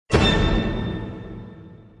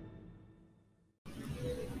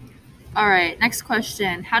All right, next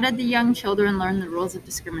question. How did the young children learn the rules of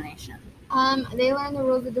discrimination? They learn the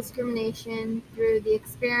rules of discrimination through the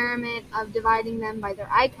experiment of dividing them by their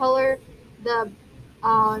eye color. The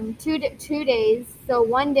 2 days. So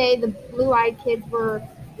one day the blue-eyed kids were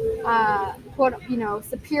quote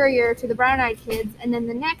superior to the brown-eyed kids, and then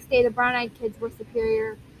the next day the brown-eyed kids were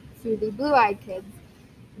superior to the blue-eyed kids.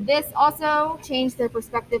 This also changed their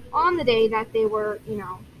perspective on the day that they were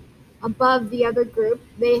above the other group.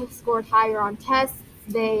 They scored higher on tests.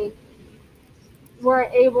 They were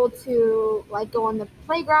able to like go on the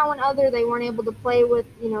playground they weren't able to play with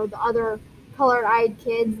the other colored eyed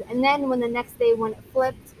kids. And then when the next day when it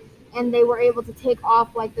flipped and they were able to take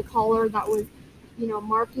off like the color that was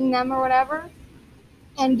marking them or whatever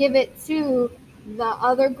and give it to the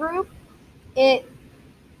other group, it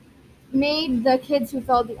made the kids who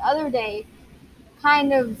felt the other day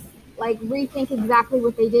kind of like rethink exactly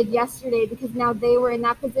what they did yesterday because now they were in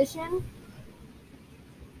that position.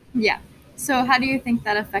 Yeah. So how do you think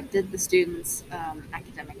that affected the students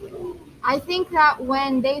academically? I think that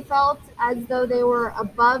when they felt as though they were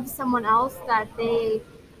above someone else, that they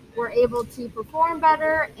were able to perform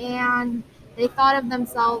better and they thought of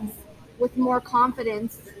themselves with more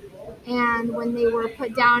confidence. And when they were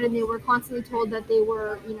put down and they were constantly told that they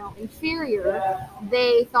were, inferior,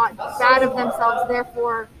 they thought bad of themselves,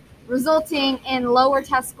 therefore resulting in lower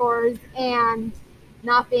test scores and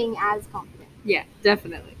not being as confident. Yeah,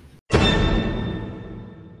 definitely.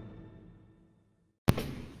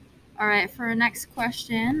 All right, for our next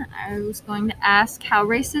question, I was going to ask how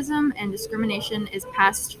racism and discrimination is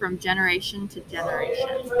passed from generation to generation.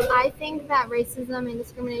 I think that racism and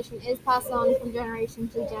discrimination is passed on from generation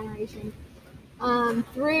to generation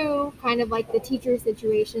through kind of like the teacher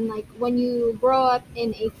situation. Like when you grow up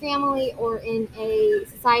in a family or in a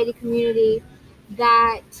society community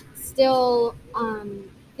that still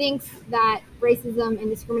thinks that racism and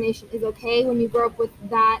discrimination is okay, when you grow up with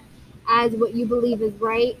that as what you believe is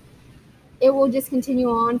right, it will just continue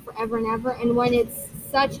on forever and ever. And when it's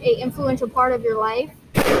such a influential part of your life,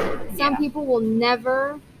 some people will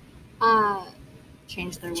never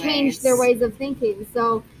change their ways of thinking.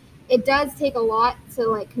 So it does take a lot to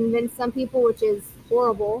like convince some people, which is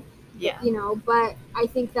horrible. Yeah. But I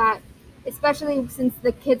think that especially since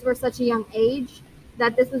the kids were such a young age,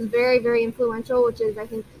 that this was very, very influential, which is I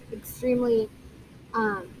think extremely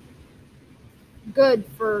good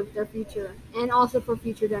for their future and also for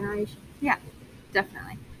future generations. Yeah,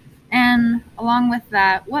 definitely. And along with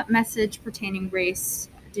that, what message pertaining race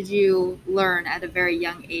did you learn at a very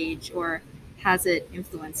young age, or has it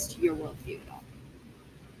influenced your worldview at all?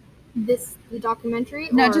 The documentary?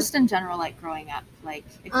 No, just in general, like growing up. Like,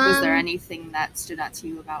 was there anything that stood out to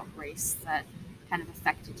you about race that kind of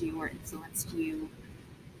affected you or influenced you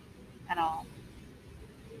at all?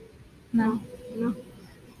 No.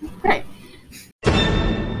 Great.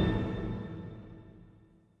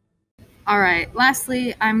 All right.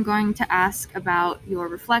 Lastly, I'm going to ask about your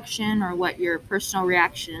reflection or what your personal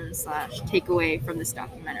reaction / takeaway from this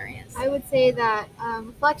documentary is. I would say that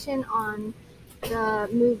reflection on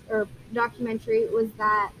the documentary was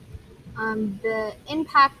that the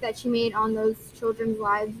impact that she made on those children's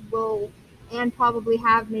lives will and probably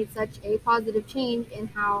have made such a positive change in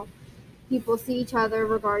how people see each other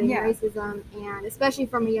regarding racism, and especially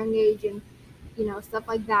from a young age, and stuff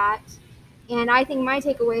like that. And I think my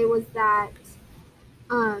takeaway was that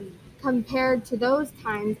compared to those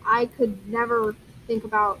times, I could never think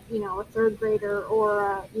about a third grader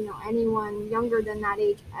or anyone younger than that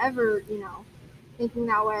age ever thinking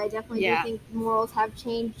that way. I definitely do think morals have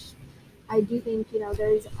changed. I do think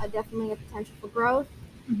there's definitely a potential for growth.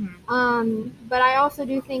 Mm-hmm. But I also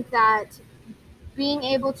do think that being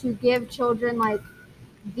able to give children like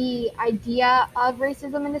the idea of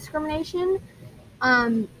racism and discrimination,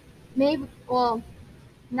 maybe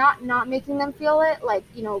not making them feel it, like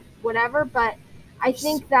whatever, but I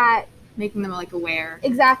think that making them like aware.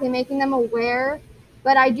 Exactly, making them aware.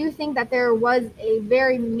 But I do think that there was a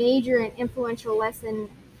very major and influential lesson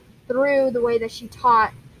through the way that she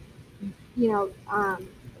taught her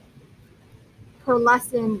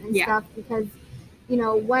lesson and stuff, because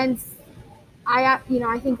once I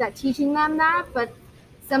think that teaching them that, but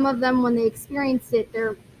some of them when they experienced it,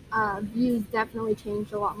 their views definitely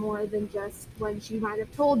changed a lot more than just when she might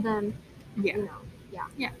have told them. Yeah,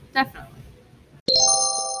 definitely.